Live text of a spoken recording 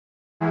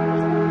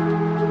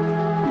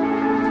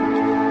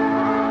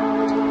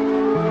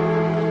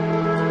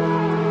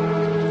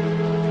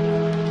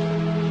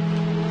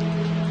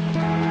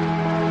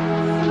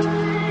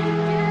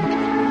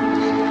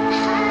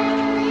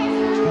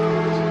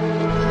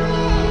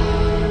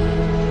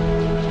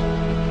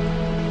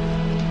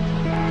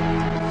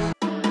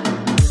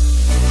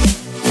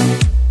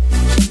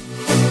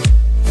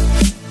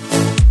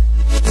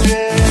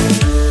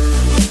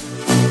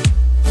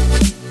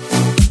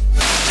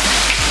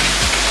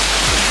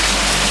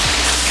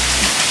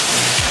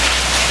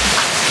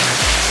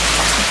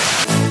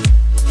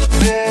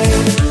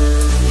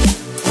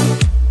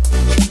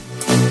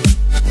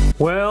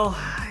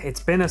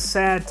it's been a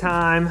sad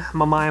time.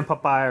 Mama and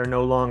Papa are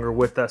no longer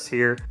with us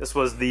here. This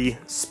was the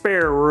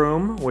spare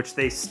room, which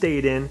they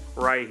stayed in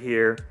right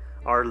here.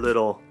 Our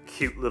little,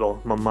 cute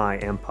little Mama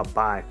and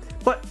Papa.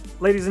 But,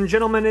 ladies and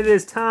gentlemen, it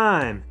is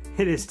time.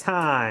 It is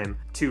time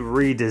to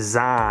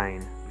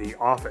redesign the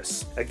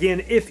office.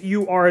 Again, if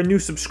you are a new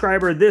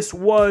subscriber, this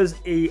was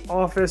a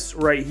office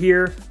right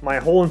here. My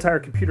whole entire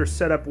computer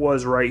setup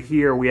was right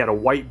here. We had a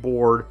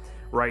whiteboard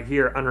right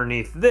here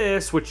underneath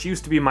this, which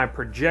used to be my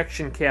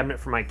projection cabinet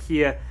from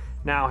IKEA,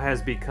 now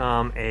has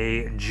become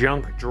a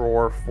junk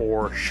drawer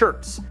for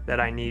shirts that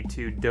I need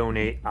to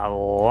donate a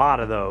lot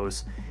of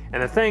those.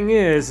 And the thing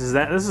is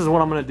that this is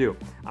what I'm gonna do.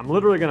 I'm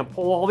literally gonna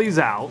pull all these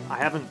out. I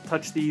haven't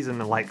touched these in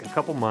like a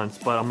couple months,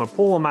 but I'm gonna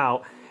pull them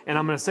out and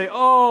I'm gonna say,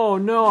 oh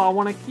no, I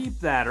wanna keep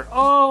that, or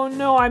oh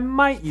no, I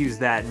might use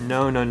that.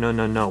 No, no, no,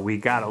 no, no. We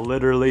gotta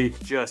literally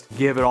just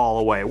give it all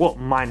away. Well,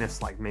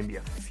 minus like maybe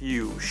a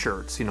few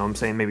shirts, you know what I'm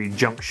saying? Maybe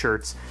junk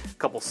shirts, a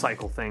couple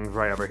cycle things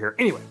right over here.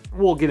 Anyway,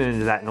 we'll get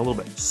into that in a little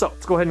bit. So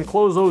let's go ahead and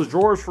close those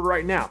drawers for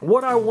right now.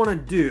 What I wanna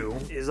do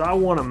is I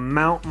wanna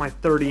mount my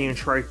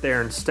 30-inch right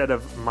there instead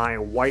of my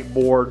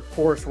whiteboard. Of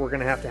course, we're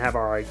gonna have to have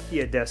our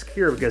IKEA desk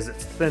here because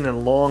it's thin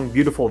and long,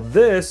 beautiful.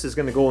 This is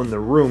gonna go in the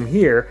room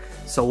here.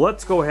 So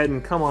let's go ahead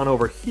and come on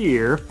over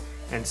here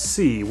and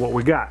see what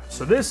we got.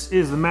 So this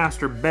is the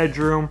master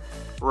bedroom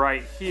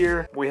right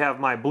here. We have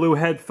my blue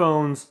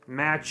headphones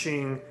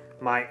matching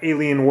my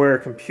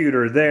Alienware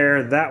computer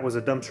there. That was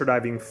a dumpster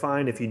diving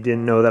find if you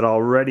didn't know that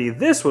already.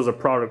 This was a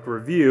product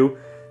review.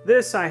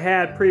 This I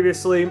had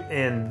previously,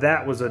 and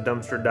that was a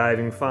dumpster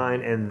diving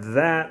find, and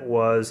that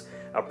was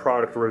a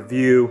product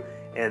review,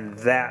 and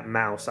that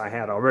mouse I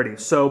had already.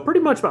 So pretty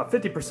much about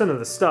 50% of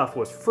the stuff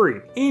was free.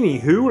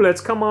 Anywho,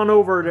 let's come on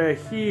over to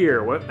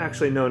here. What?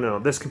 Actually, no,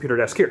 this computer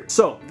desk here.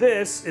 So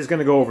this is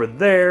gonna go over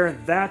there.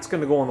 That's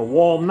gonna go on the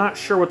wall. I'm not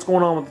sure what's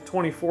going on with the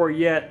 24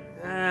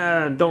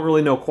 yet. Don't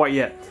really know quite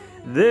yet.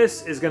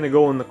 This is gonna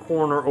go in the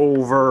corner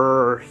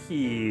over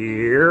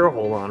here.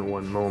 Hold on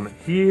one moment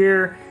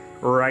here.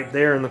 Right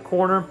there in the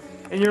corner.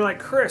 And you're like,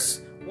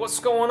 Chris, what's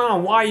going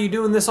on? Why are you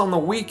doing this on the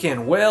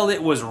weekend? Well,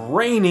 it was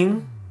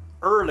raining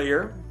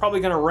earlier, probably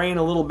gonna rain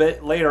a little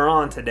bit later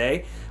on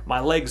today.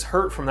 My legs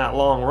hurt from that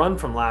long run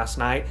from last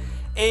night,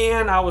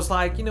 and I was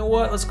like, you know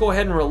what, let's go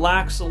ahead and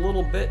relax a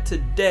little bit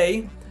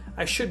today.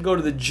 I should go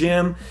to the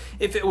gym.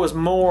 If it was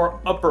more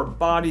upper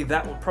body,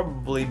 that would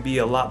probably be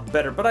a lot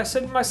better, but I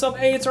said to myself,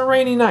 hey, it's a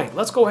rainy night,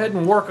 let's go ahead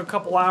and work a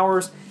couple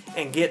hours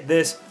and get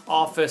this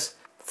office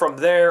from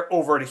there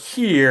over to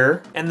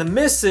here. And the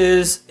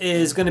missus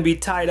is gonna be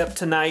tied up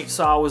tonight,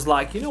 so I was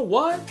like, you know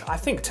what, I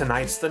think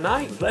tonight's the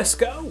night, let's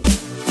go.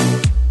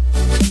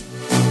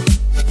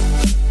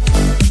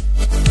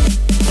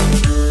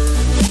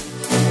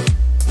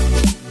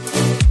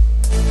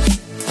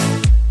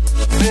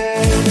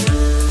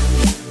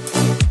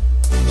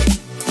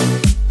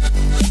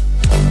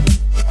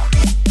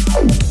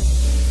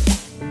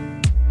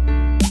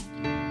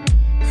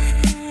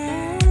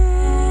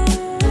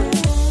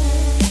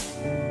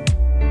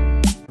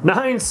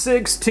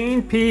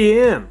 9:16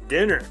 p.m.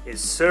 Dinner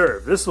is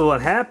served. This is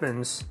what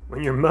happens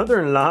when your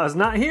mother-in-law is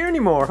not here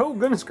anymore. Oh,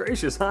 goodness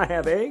gracious. I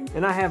have egg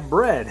and I have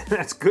bread.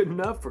 That's good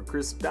enough for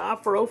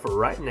Cristoforo for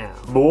right now.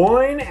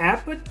 Buon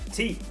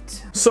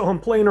appetit. So I'm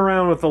playing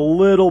around with a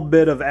little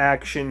bit of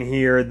action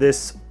here.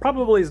 This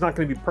probably is not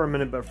going to be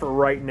permanent, but for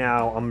right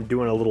now, I'm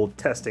doing a little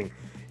testing.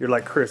 You're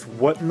like, Chris,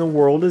 what in the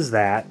world is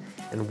that?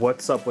 And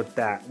what's up with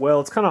that? Well,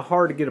 it's kind of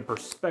hard to get a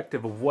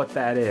perspective of what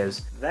that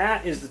is.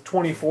 That is the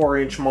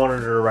 24-inch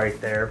monitor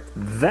right there.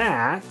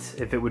 That,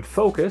 if it would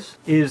focus,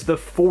 is the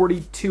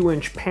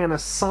 42-inch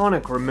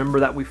Panasonic,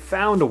 remember, that we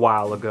found a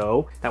while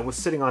ago, that was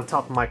sitting on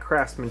top of my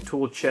Craftsman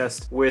tool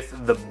chest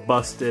with the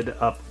busted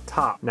up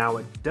top. Now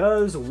it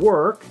does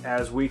work,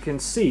 as we can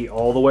see,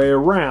 all the way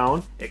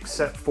around,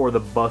 except for the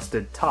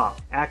busted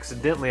top.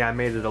 Accidentally, I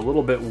made it a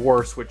little bit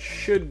worse, which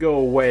should go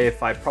away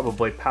if I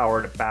probably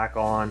powered it back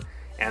on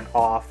and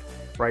off.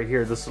 Right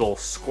here, this little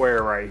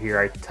square right here,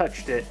 I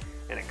touched it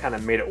and it kind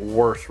of made it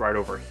worse right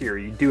over here.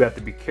 You do have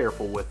to be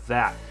careful with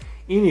that.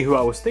 Anywho,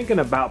 I was thinking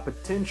about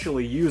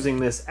potentially using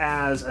this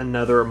as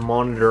another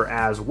monitor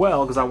as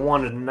well, because I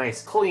wanted a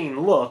nice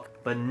clean look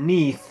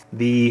beneath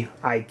the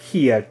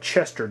IKEA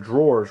Chester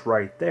drawers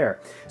right there.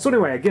 So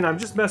anyway, again, I'm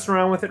just messing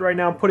around with it right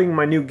now, putting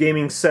my new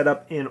gaming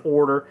setup in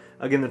order.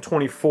 Again, the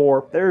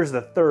 24, there's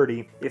the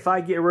 30. If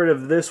I get rid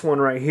of this one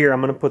right here, I'm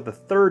gonna put the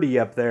 30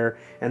 up there,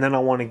 and then I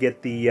wanna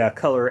get the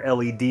color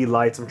LED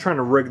lights. I'm trying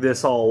to rig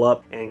this all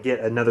up and get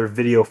another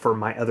video for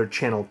my other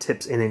channel,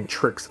 tips and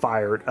tricks,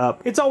 fired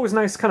up. It's always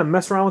nice to kind of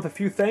mess around with a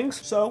few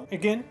things. So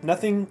again,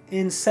 nothing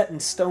set in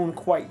stone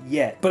quite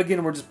yet. But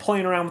again, we're just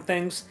playing around with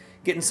things,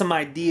 getting some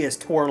ideas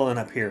twirling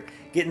up here.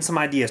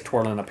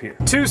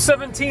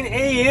 2:17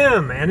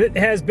 a.m. and it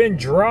has been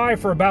dry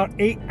for about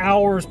 8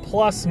 hours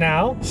plus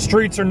now.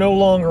 Streets are no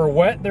longer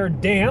wet. They're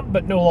damp,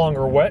 but no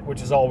longer wet,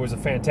 which is always a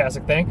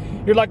fantastic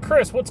thing. You're like,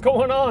 Chris, what's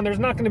going on? There's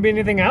not going to be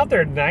anything out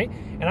there tonight.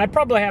 And I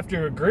probably have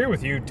to agree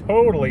with you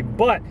totally,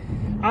 but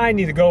I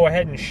need to go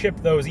ahead and ship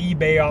those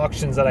eBay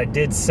auctions that I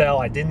did sell.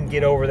 I didn't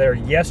get over there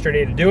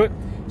yesterday to do it,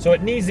 so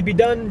it needs to be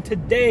done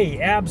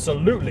today,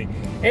 absolutely.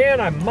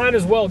 And I might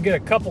as well get a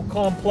couple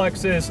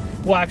complexes.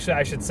 Well, actually,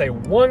 I should say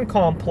one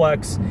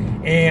complex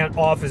and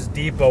Office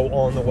Depot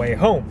on the way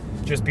home.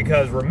 Just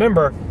because,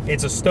 remember,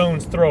 it's a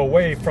stone's throw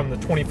away from the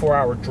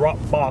 24-hour drop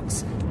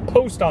box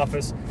post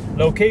office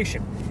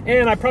location.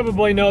 And I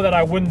probably know that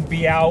I wouldn't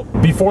be out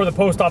before the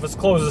post office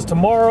closes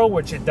tomorrow,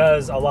 which it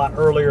does a lot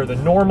earlier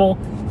than normal.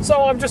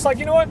 So I'm just like,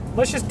 you know what?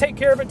 Let's just take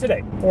care of it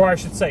today. Or I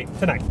should say,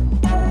 tonight.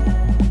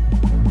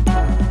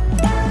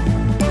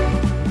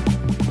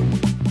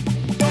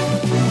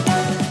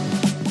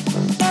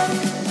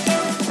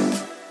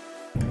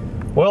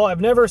 Well,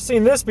 I've never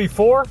seen this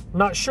before.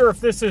 Not sure if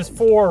this is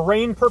for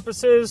rain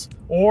purposes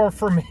or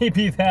for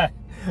maybe that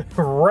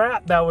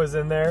rat that was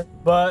in there,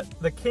 but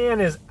the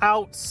can is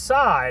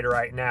outside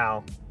right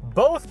now.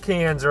 Both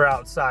cans are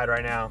outside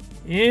right now.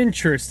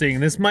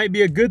 Interesting. This might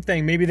be a good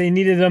thing. Maybe they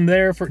needed them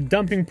there for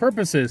dumping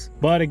purposes.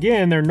 But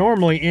again, they're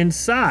normally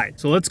inside.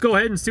 So let's go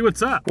ahead and see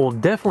what's up. Well,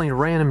 definitely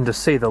random to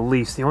say the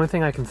least. The only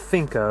thing I can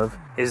think of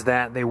is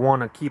that they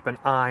want to keep an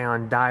eye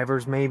on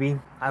divers, maybe.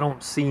 I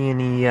don't see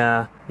any,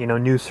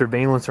 new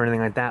surveillance or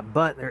anything like that.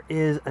 But there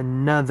is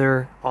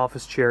another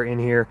office chair in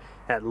here,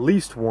 at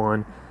least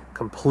one,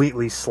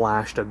 completely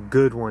slashed, a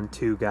good one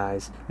too,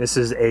 guys. This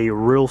is a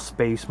Real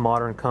Space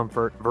Modern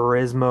Comfort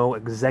Verismo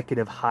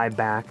Executive High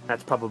Back.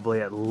 That's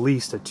probably at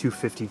least a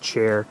 250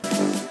 chair.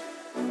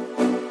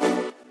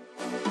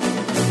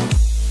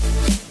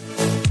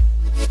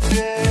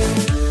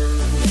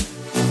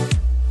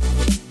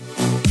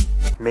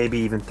 Maybe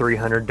even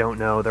 300, don't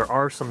know. There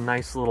are some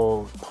nice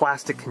little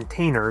plastic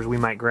containers we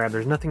might grab.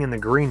 There's nothing in the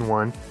green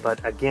one,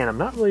 but again, I'm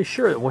not really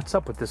sure what's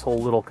up with this whole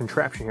little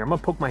contraption here. I'm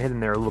gonna poke my head in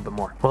there a little bit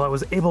more. Well, I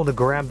was able to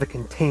grab the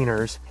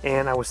containers,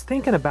 and I was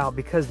thinking about,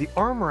 because the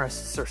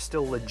armrests are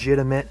still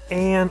legitimate,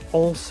 and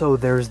also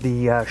there's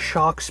the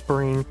shock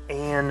spring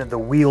and the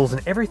wheels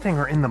and everything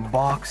are in the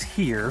box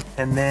here,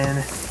 and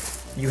then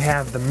you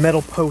have the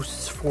metal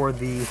posts for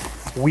the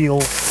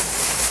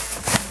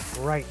wheels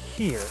right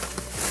here.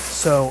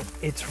 So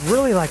it's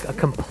really like a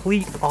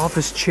complete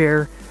office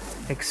chair,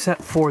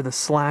 except for the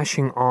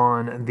slashing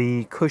on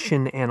the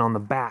cushion and on the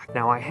back.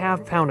 Now, I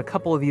have found a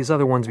couple of these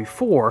other ones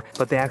before,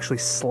 but they actually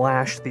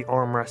slashed the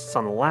armrests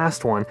on the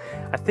last one.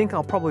 I think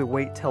I'll probably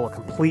wait till a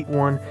complete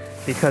one,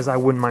 because I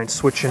wouldn't mind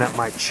switching up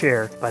my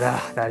chair. But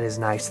that is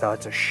nice though.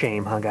 It's a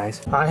shame, huh,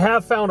 guys? I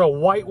have found a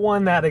white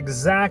one, that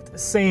exact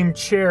same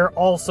chair,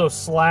 also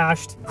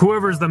slashed.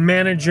 Whoever's the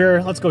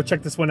manager, let's go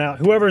check this one out.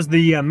 Whoever's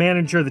the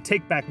manager, the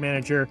take-back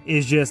manager,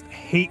 is just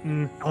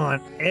hating on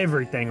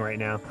everything right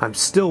now. I'm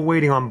still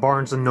waiting on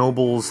Barnes &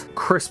 Noble's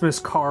Christmas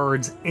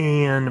cards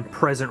and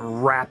present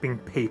wrapping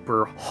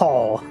paper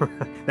haul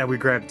that we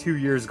grabbed 2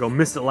 years ago.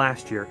 Missed it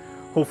last year.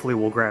 Hopefully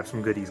we'll grab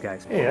some goodies,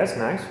 guys. Hey, that's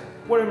nice.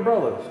 What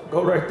umbrellas?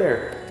 Go right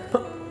there.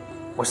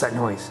 What's that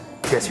noise?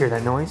 You guys hear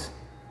that noise?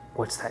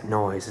 What's that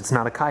noise? It's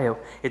not a coyote.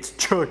 It's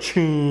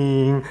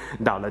cha-ching.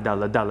 Dollar,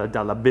 dollar, dollar,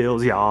 dollar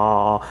bills,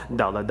 y'all.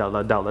 Dollar,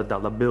 dollar, dollar,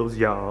 dollar bills,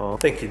 y'all.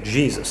 Thank you,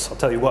 Jesus. I'll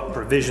tell you what,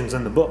 provisions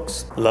in the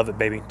books. Love it,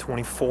 baby.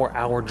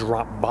 24-hour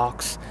drop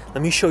box.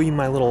 Let me show you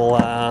my little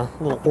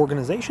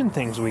organization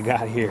things we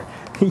got here.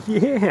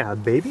 Yeah,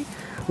 baby.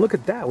 Look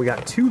at that. We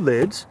got 2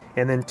 lids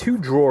and then 2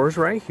 drawers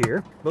right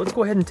here. But let's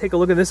go ahead and take a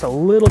look at this a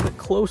little bit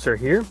closer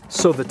here.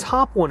 So the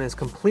top one is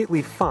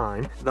completely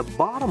fine. The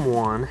bottom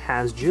one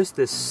has just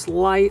this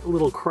slight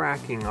little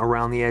cracking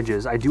around the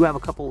edges. I do have a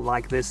couple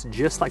like this,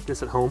 just like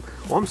this at home.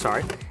 Oh, I'm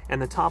sorry.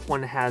 And the top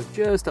one has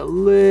just a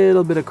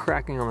little bit of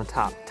cracking on the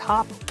top.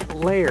 Top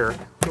layer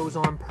goes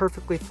on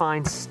perfectly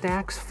fine,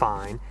 stacks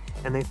fine,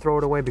 and they throw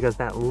it away because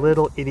that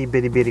little itty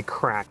bitty bitty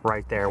crack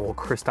right there. Well,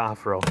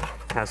 Cristoforo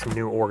has some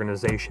new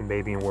organization,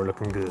 baby, and we're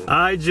looking good.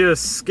 I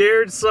just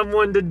scared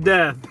someone to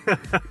death.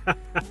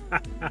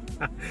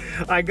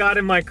 I got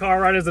in my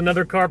car right as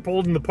another car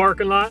pulled in the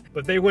parking lot,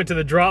 but they went to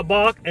the drop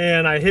box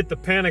and I hit the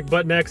panic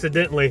button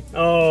accidentally.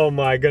 Oh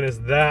my goodness,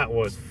 that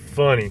was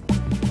funny.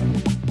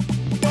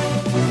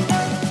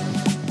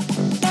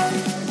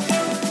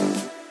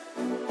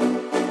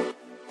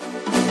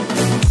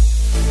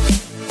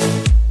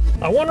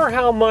 I wonder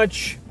how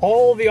much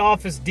all the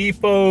Office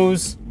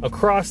Depots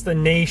across the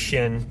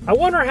nation, I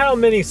wonder how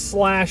many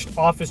slashed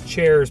office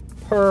chairs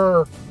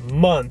per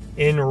month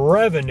in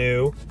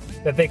revenue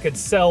that they could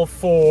sell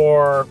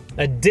for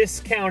a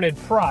discounted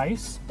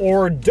price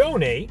or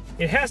donate.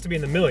 It has to be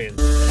in the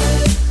millions.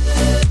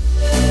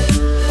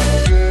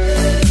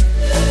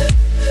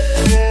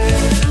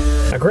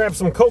 I grabbed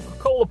some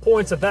Coca-Cola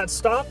points at that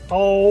stop.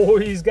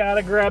 Always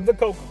gotta grab the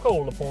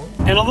Coca-Cola point.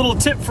 And a little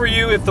tip for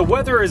you, if the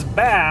weather is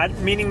bad,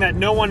 meaning that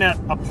no one at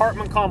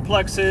apartment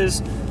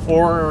complexes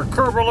or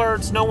curb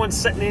alerts, no one's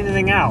setting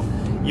anything out,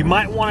 you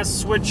might want to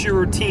switch your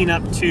routine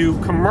up to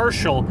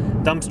commercial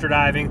dumpster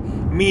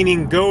diving,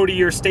 meaning go to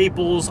your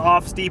Staples,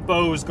 Office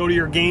Depots, go to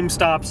your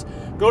GameStops,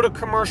 go to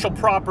commercial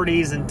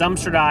properties and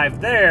dumpster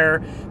dive there,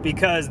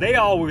 because they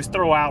always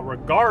throw out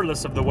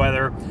regardless of the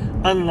weather,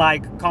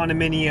 unlike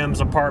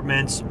condominiums,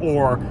 apartments,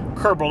 or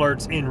curb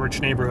alerts in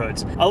rich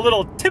neighborhoods. A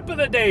little tip of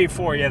the day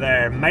for you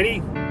there,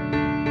 matey.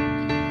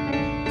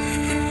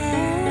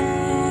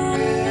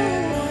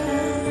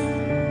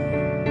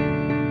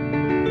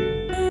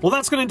 Well,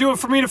 that's going to do it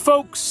for me,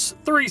 folks.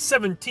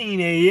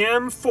 3:17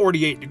 a.m.,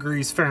 48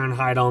 degrees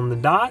Fahrenheit on the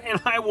dot, and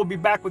I will be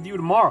back with you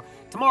tomorrow.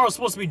 Tomorrow's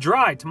supposed to be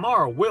dry.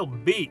 Tomorrow will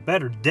be a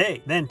better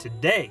day than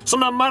today. So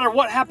no matter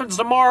what happens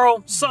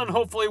tomorrow, sun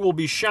hopefully will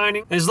be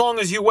shining. As long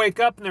as you wake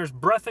up and there's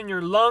breath in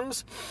your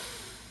lungs,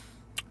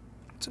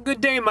 it's a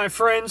good day, my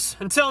friends.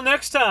 Until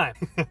next time,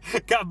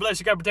 God bless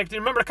you, God protect you.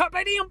 Remember to carpe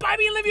diem,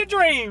 baby, and live your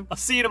dream. I'll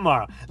see you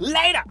tomorrow.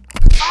 Later.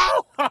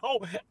 Ow! Ow!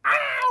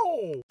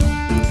 Ow!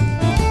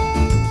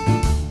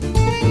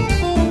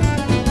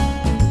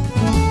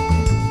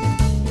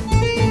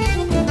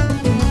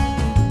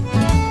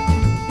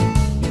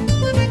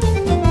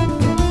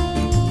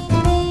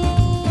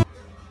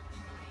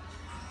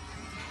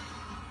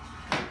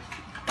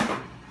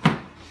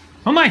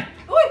 Mamãe!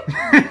 Ui!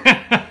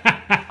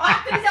 Ó,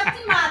 fez o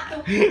mato!